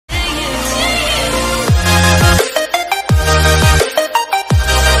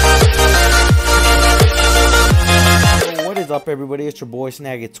up, everybody? It's your boy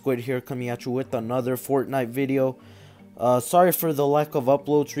Snag It Squid here, coming at you with another Fortnite video. Sorry for the lack of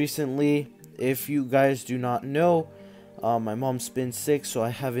uploads recently. If you guys do not know, my mom's been sick, so I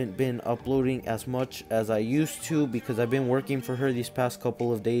haven't been uploading as much as I used to because I've been working for her these past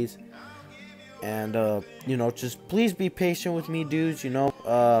couple of days. And you know, just please be patient with me, dudes. You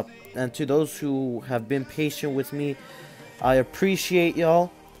know, and to those who have been patient with me, I appreciate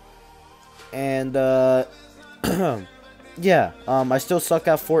y'all. And yeah, I still suck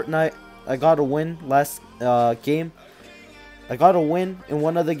at Fortnite. I got a win last game. I got a win in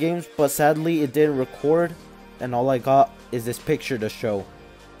one of the games, but sadly it didn't record, and all I got is this picture to show.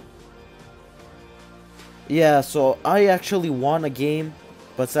 Yeah, so I actually won a game,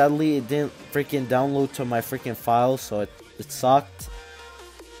 but sadly it didn't freaking download to my freaking file, so it sucked.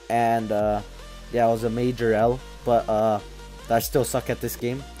 And yeah, it was a major L, but I still suck at this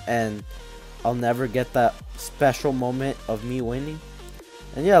game, and I'll never get that special moment of me winning.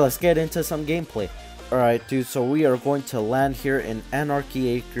 And yeah, let's get into some gameplay. Alright, dude, so we are going to land here in Anarchy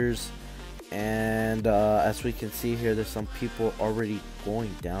Acres. And as we can see here, there's some people already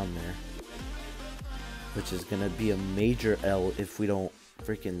going down there, which is gonna be a major L if we don't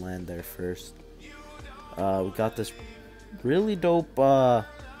freaking land there first. We got this really dope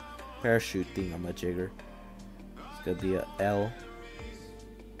parachute thingamajigger. It's gonna be a L.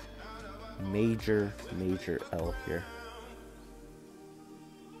 Major L here.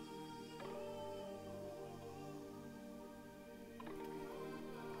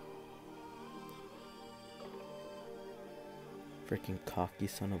 Freaking cocky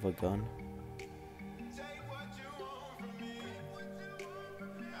son of a gun.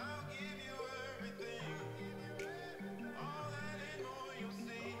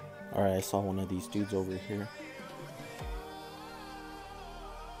 Alright, I saw one of these dudes over here.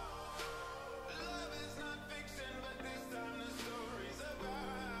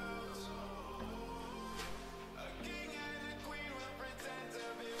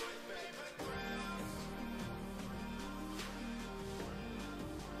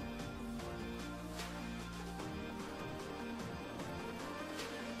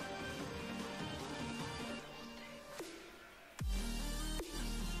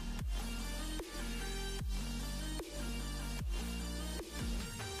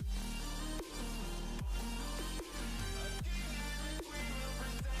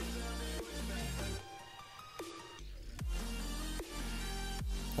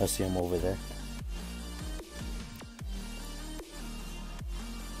 I see him over there.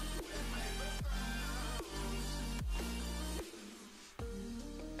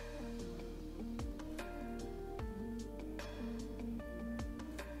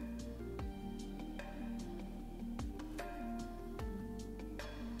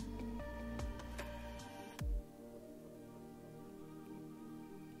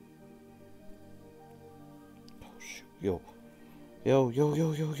 Oh shoot, yo. Yo.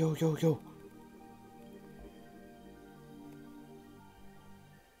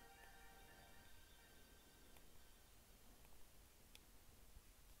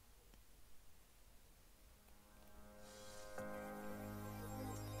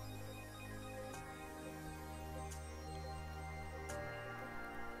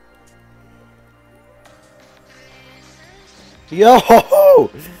 Yo!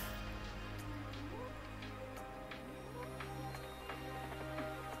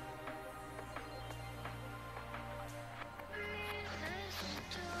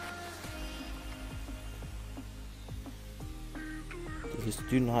 Does this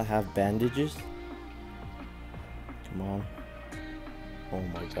dude not have bandages? Come on. Oh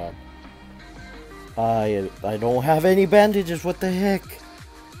my god. I don't have any bandages, what the heck?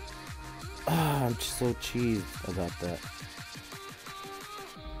 Ah, I'm just so cheesed about that.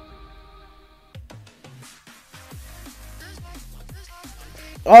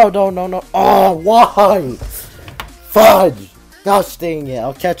 Oh, no. Oh, why? Fudge! Gosh dang it,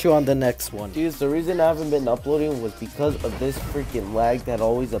 I'll catch you on the next one. Dudes, the reason I haven't been uploading was because of this freaking lag that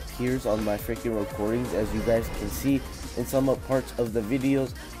always appears on my freaking recordings. As you guys can see in some parts of the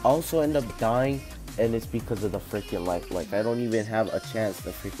videos, I also end up dying, and it's because of the freaking lag. Like, I don't even have a chance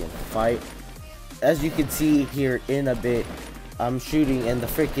to freaking fight. As you can see here in a bit, I'm shooting and the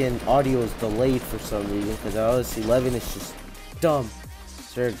freaking audio is delayed for some reason, because honestly 11 is just dumb.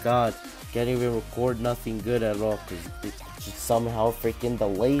 Swear to God, can't even record nothing good at all because it just somehow freaking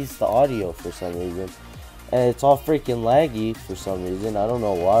delays the audio for some reason. And it's all freaking laggy for some reason. I don't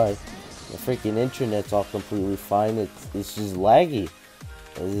know why. The freaking internet's all completely fine. It's just laggy.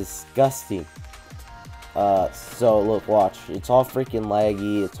 It's disgusting. So look, watch. It's all freaking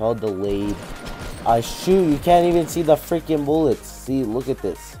laggy. It's all delayed. I shoot, you can't even see the freaking bullets. See, look at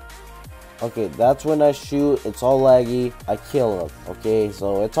this. Okay, that's when I shoot, it's all laggy, I kill him, okay,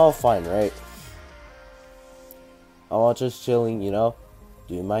 so it's all fine, right? I'm just chilling, you know,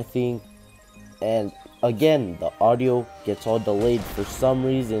 doing my thing, and again, the audio gets all delayed for some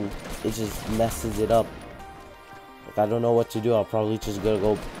reason, it just messes it up. Like, I don't know what to do, I'll probably just gonna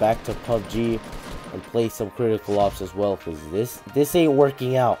go back to PUBG and play some Critical Ops as well, because this ain't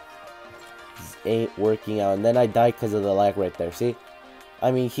working out. This ain't working out, and then I died because of the lag right there, see? I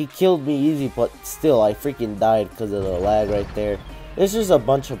mean, he killed me easy, but still, I freaking died because of the lag right there. There's just a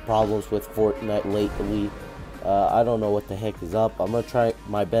bunch of problems with Fortnite lately. I don't know what the heck is up. I'm going to try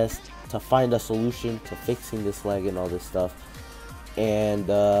my best to find a solution to fixing this lag and all this stuff. And,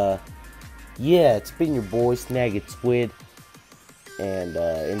 yeah, it's been your boy, Snagged Squid. And,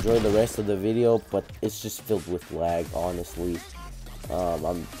 enjoy the rest of the video, but it's just filled with lag, honestly.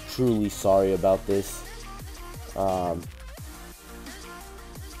 I'm truly sorry about this.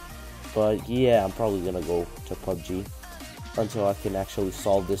 But yeah, I'm probably gonna go to PUBG until I can actually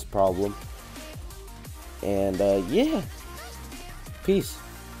solve this problem. And yeah, peace.